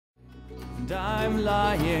And I'm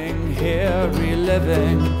lying here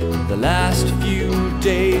reliving the last few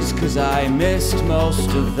days, 'cause I missed most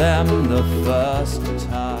of them the first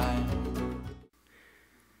time.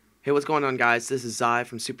 Hey, what's going on, guys? This is Zai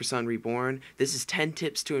from Super Sun Reborn. This is 10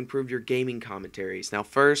 tips to improve your gaming commentaries. Now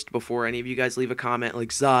first, before any of you guys leave a comment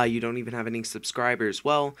like, Zai, you don't even have any subscribers.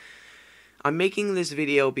 Well, I'm making this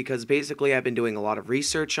video because basically I've been doing a lot of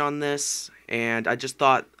research on this, and I just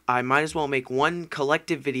thought I might as well make one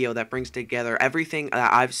collective video that brings together everything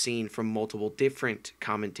that I've seen from multiple different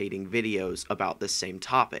commentating videos about this same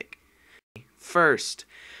topic. First,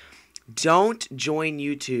 don't join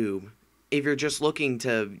YouTube if you're just looking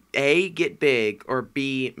to A, get big, or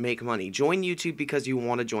B, make money. Join YouTube because you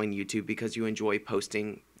want to join YouTube, because you enjoy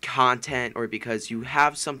posting content, or because you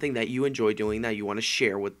have something that you enjoy doing that you want to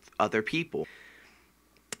share with other people.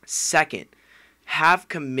 Second, have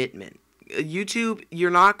commitment. YouTube, you're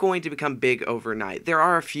not going to become big overnight. There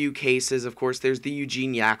are a few cases, of course. There's the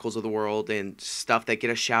Eugene Yackles of the world and stuff that get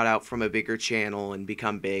a shout out from a bigger channel and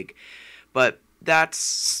become big, but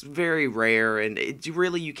that's very rare, and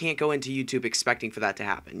you can't go into YouTube expecting for that to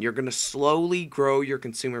happen. You're going to slowly grow your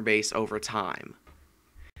consumer base over time.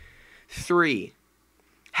 3,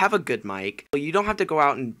 have a good mic. You don't have to go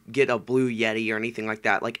out and get a Blue Yeti or anything like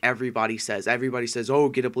that like everybody says. Everybody says, oh,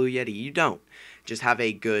 get a Blue Yeti. You don't. Just have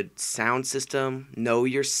a good sound system. Know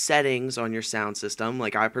your settings on your sound system.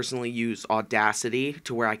 Like, I personally use Audacity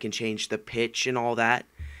to where I can change the pitch and all that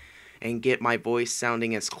and get my voice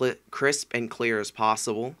sounding as crisp and clear as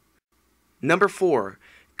possible. Number 4,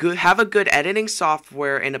 have a good editing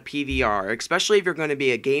software and a PVR, especially if you're going to be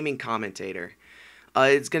a gaming commentator.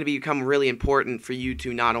 It's going to become really important for you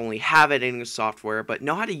to not only have editing software, but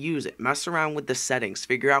know how to use it. Mess around with the settings.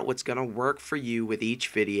 Figure out what's going to work for you with each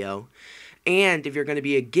video. And if you're going to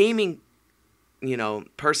be a gaming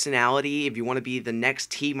personality, if you want to be the next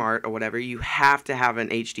T-Mart or whatever, you have to have an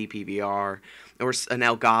HD PVR or an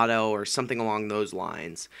Elgato or something along those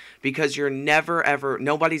lines, because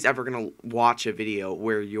nobody's ever going to watch a video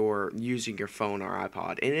where you're using your phone or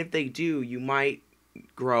iPod. And if they do, you might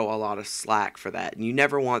grow a lot of slack for that, and you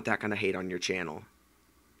never want that kind of hate on your channel.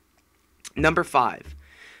 Number 5,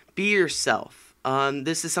 be yourself.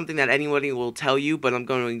 This is something that anybody will tell you, but I'm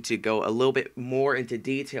going to go a little bit more into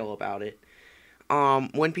detail about it.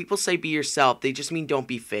 When people say be yourself, they just mean don't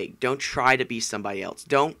be fake. Don't try to be somebody else.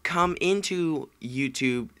 Don't come into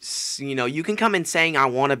YouTube, you can come in saying I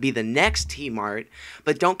want to be the next T-Mart,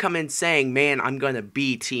 but don't come in saying, man, I'm going to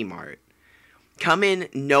be T-Mart. Come in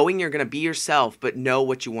knowing you're going to be yourself, but know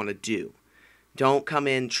what you want to do. Don't come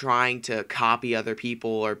in trying to copy other people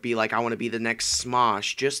or be like, I want to be the next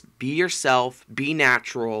Smosh. Just be yourself, be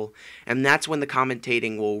natural, and that's when the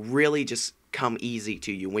commentating will really just come easy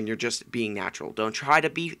to you, when you're just being natural. Don't try to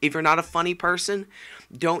be, if you're not a funny person,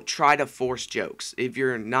 don't try to force jokes. If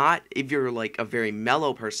you're like a very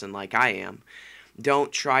mellow person like I am,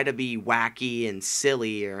 don't try to be wacky and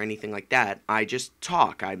silly or anything like that. I just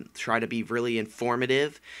talk. I try to be really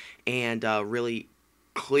informative and really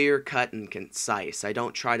clear-cut and concise. I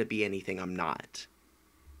don't try to be anything I'm not.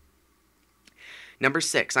 Number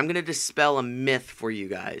 6, I'm going to dispel a myth for you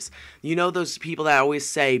guys. You know those people that always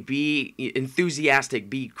say, be enthusiastic,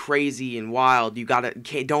 be crazy and wild,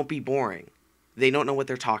 don't be boring. They don't know what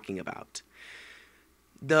they're talking about.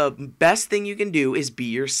 The best thing you can do is be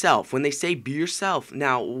yourself. When they say be yourself,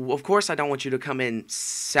 now, of course, I don't want you to come in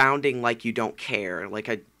sounding like you don't care.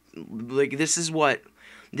 This is what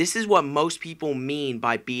most people mean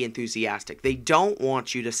by be enthusiastic. They don't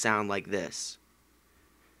want you to sound like this.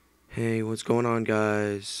 Hey, what's going on,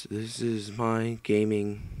 guys? This is my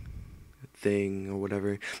gaming thing or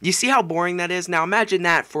whatever. You see how boring that is? Now imagine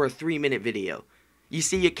that for a 3-minute video. You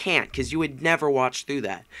see, you can't, because you would never watch through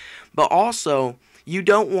that. But also, you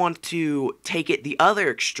don't want to take it the other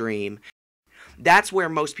extreme. That's where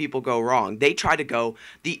most people go wrong. They try to go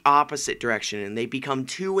the opposite direction, and they become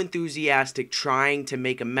too enthusiastic trying to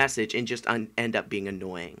make a message and just end up being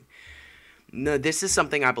annoying. No, this is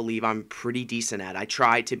something I believe I'm pretty decent at. I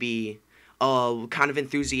try to be kind of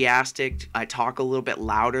enthusiastic. I talk a little bit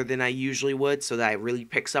louder than I usually would so that it really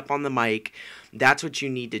picks up on the mic. That's what you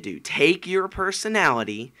need to do. Take your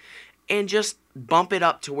personality and just bump it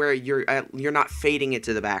up to where you're not fading it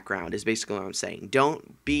to the background, is basically what I'm saying.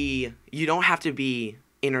 You don't have to be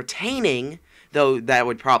entertaining, though that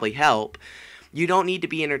would probably help. You don't need to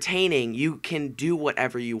be entertaining. You can do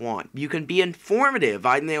whatever you want. You can be informative.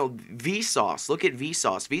 I know Vsauce. Look at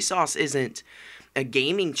Vsauce. Vsauce isn't a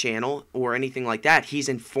gaming channel or anything like that. He's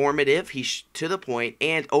informative. He's to the point,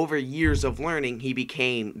 and over years of learning, he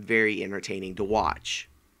became very entertaining to watch.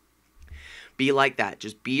 Be like that.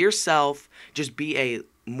 Just be yourself. Just be a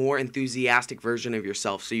more enthusiastic version of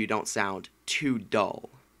yourself so you don't sound too dull.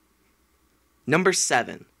 Number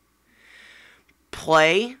 7,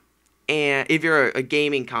 play, and if you're a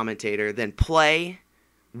gaming commentator, then play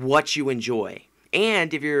what you enjoy.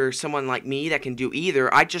 And if you're someone like me that can do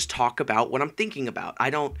either, I just talk about what I'm thinking about. I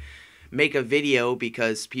don't make a video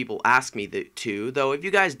because people ask me to, though if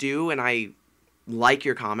you guys do and I like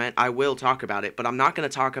your comment, I will talk about it, but I'm not going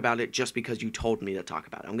to talk about it just because you told me to talk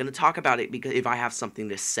about it. I'm going to talk about it because if I have something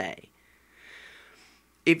to say.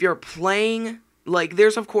 If you're playing, like,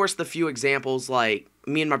 there's of course the few examples, like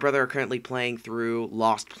me and my brother are currently playing through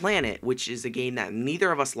Lost Planet, which is a game that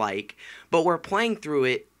neither of us like, but we're playing through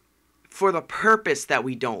it for the purpose that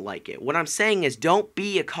we don't like it. What I'm saying is, don't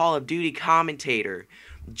be a Call of Duty commentator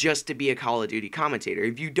just to be a Call of Duty commentator.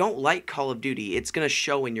 If you don't like Call of Duty, it's going to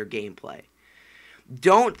show in your gameplay.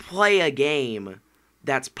 Don't play a game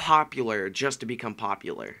that's popular just to become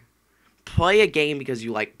popular. Play a game because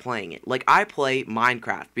you like playing it. Like, I play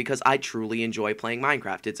Minecraft because I truly enjoy playing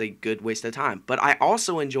Minecraft. It's a good waste of time. But I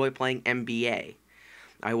also enjoy playing NBA.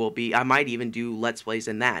 I might even do Let's Plays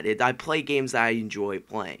in that. I play games that I enjoy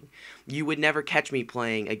playing. You would never catch me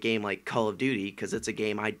playing a game like Call of Duty because it's a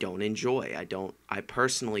game I don't enjoy. I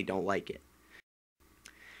personally don't like it.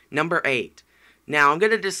 Number 8. Now, I'm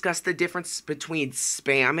going to discuss the difference between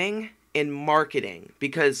spamming and marketing,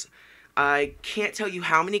 because I can't tell you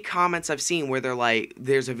how many comments I've seen where they're like,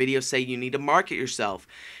 there's a video say you need to market yourself.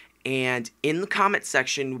 And in the comment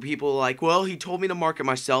section, people are like, well, he told me to market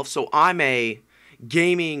myself, so I'm a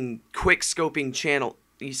gaming quick scoping channel.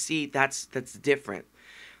 You see, that's different.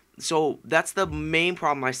 So that's the main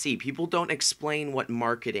problem I see. People don't explain what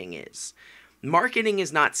marketing is. Marketing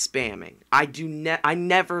is not spamming. I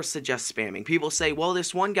never suggest spamming. People say, well,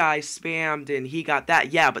 this one guy spammed and he got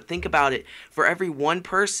that. Yeah, but think about it. For every one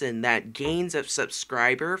person that gains a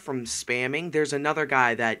subscriber from spamming, there's another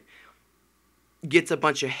guy that gets a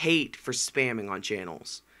bunch of hate for spamming on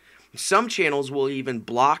channels. Some channels will even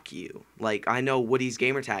block you. Like, I know Woody's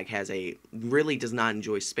Gamertag really does not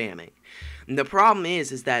enjoy spamming. And the problem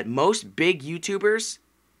is that most big YouTubers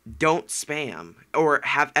don't spam or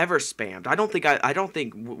have ever spammed. I don't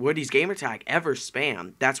think Woody's Gamertag ever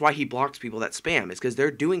spammed. That's why he blocks people that spam. It's because they're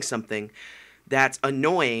doing something that's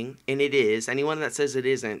annoying, and it is. Anyone that says it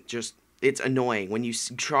isn't, it's annoying. When you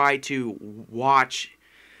try to watch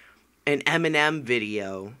an Eminem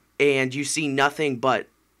video and you see nothing but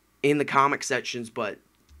in the comic sections but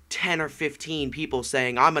 10 or 15 people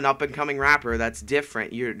saying, I'm an up-and-coming rapper, that's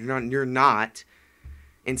different. You're not.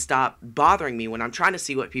 And stop bothering me when I'm trying to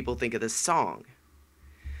see what people think of this song.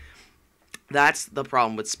 That's the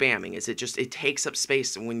problem with spamming, is it takes up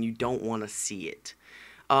space when you don't want to see it.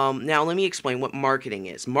 Now, let me explain what marketing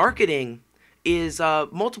is. Marketing is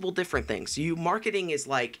multiple different things. Marketing is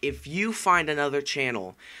like if you find another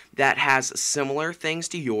channel that has similar things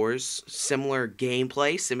to yours, similar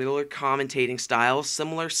gameplay, similar commentating styles,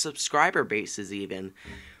 similar subscriber bases even,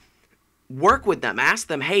 work with them. Ask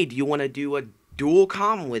them, hey, do you want to do a dual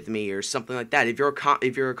comm with me or something like that? If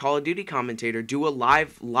you're a Call of Duty commentator, do a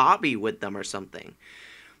live lobby with them or something.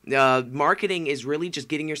 Marketing is really just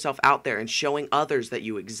getting yourself out there and showing others that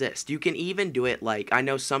you exist. You can even do it like, I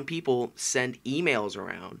know some people send emails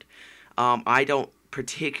around. I don't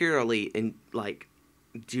particularly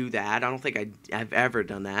do that. I don't think I've ever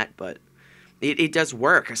done that, but it does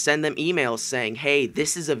work. I send them emails saying, hey,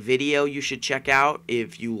 this is a video you should check out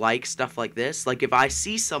if you like stuff like this. Like, if I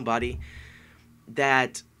see somebody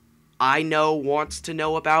that I know wants to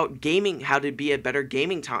know about gaming, how to be a better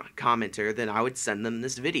gaming commenter, then I would send them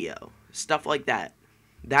this video. Stuff like that.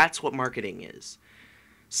 That's what marketing is.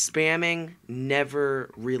 Spamming never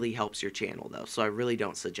really helps your channel, though, so I really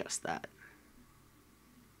don't suggest that.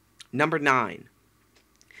 Number 9.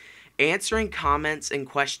 Answering comments and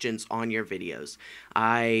questions on your videos.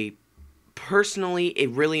 I personally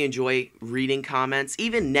really enjoy reading comments,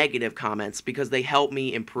 even negative comments, because they help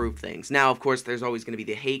me improve things. Now, of course, there's always going to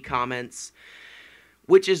be the hate comments,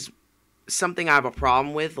 which is something I have a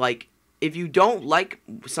problem with. Like, if you don't like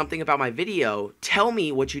something about my video, tell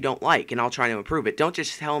me what you don't like, and I'll try to improve it. Don't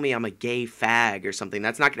just tell me I'm a gay fag or something.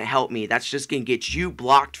 That's not going to help me. That's just going to get you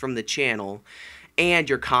blocked from the channel and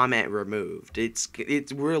your comment removed.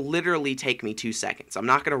 It will literally take me 2 seconds. I'm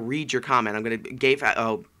not going to read your comment. I'm going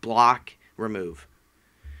to block, remove.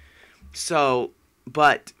 So,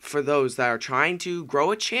 but for those that are trying to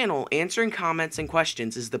grow a channel, answering comments and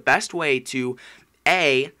questions is the best way to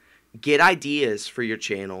A, get ideas for your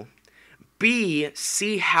channel, B,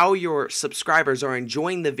 see how your subscribers are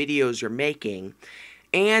enjoying the videos you're making,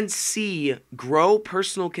 and C, grow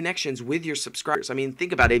personal connections with your subscribers. I mean,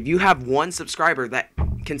 think about it. If you have one subscriber that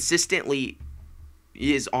consistently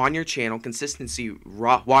is on your channel, consistency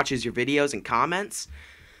watches your videos and comments,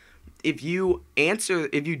 if you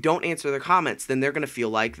don't answer their comments, then they're going to feel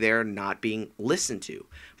like they're not being listened to.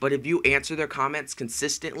 But if you answer their comments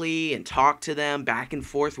consistently and talk to them back and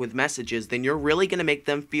forth with messages, then you're really going to make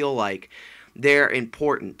them feel like they're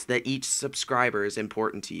important, that each subscriber is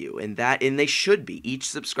important to you, and they should be. Each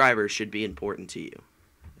subscriber should be important to you.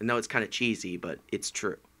 I know it's kind of cheesy, but it's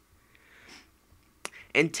true.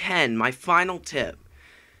 And 10, my final tip,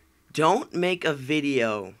 don't make a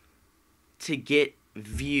video to get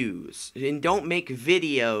views, and don't make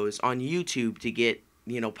videos on YouTube to get,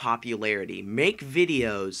 popularity. Make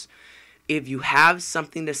videos if you have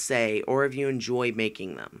something to say or if you enjoy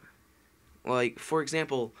making them. Like, for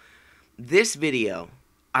example, this video,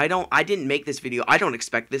 I didn't make this video. I don't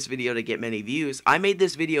expect this video to get many views. I made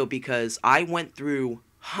this video because I went through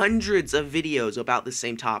hundreds of videos about the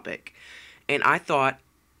same topic, and I thought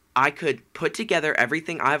I could put together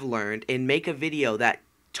everything I've learned and make a video that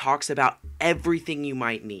talks about everything you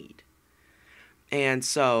might need. And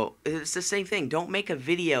so it's the same thing. Don't make a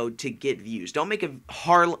video to get views. Don't make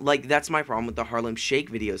that's my problem with the Harlem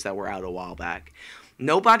Shake videos that were out a while back.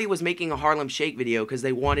 Nobody was making a Harlem Shake video because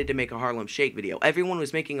they wanted to make a Harlem Shake video. Everyone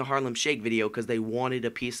was making a Harlem Shake video because they wanted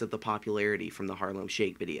a piece of the popularity from the Harlem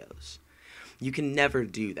Shake videos. You can never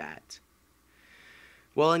do that.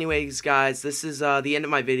 Well, anyways, guys, this is the end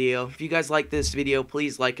of my video. If you guys like this video,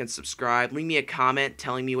 please like and subscribe. Leave me a comment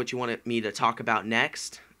telling me what you want me to talk about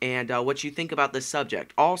next and what you think about this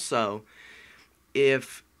subject. Also,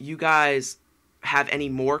 if you guys have any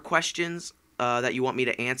more questions that you want me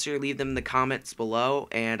to answer, leave them in the comments below,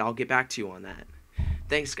 and I'll get back to you on that.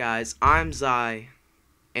 Thanks, guys. I'm Zai,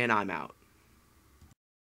 and I'm out.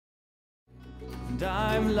 And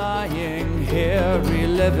I'm lying here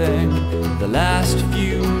reliving the last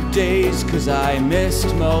few days, 'cause I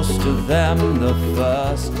missed most of them the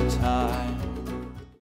first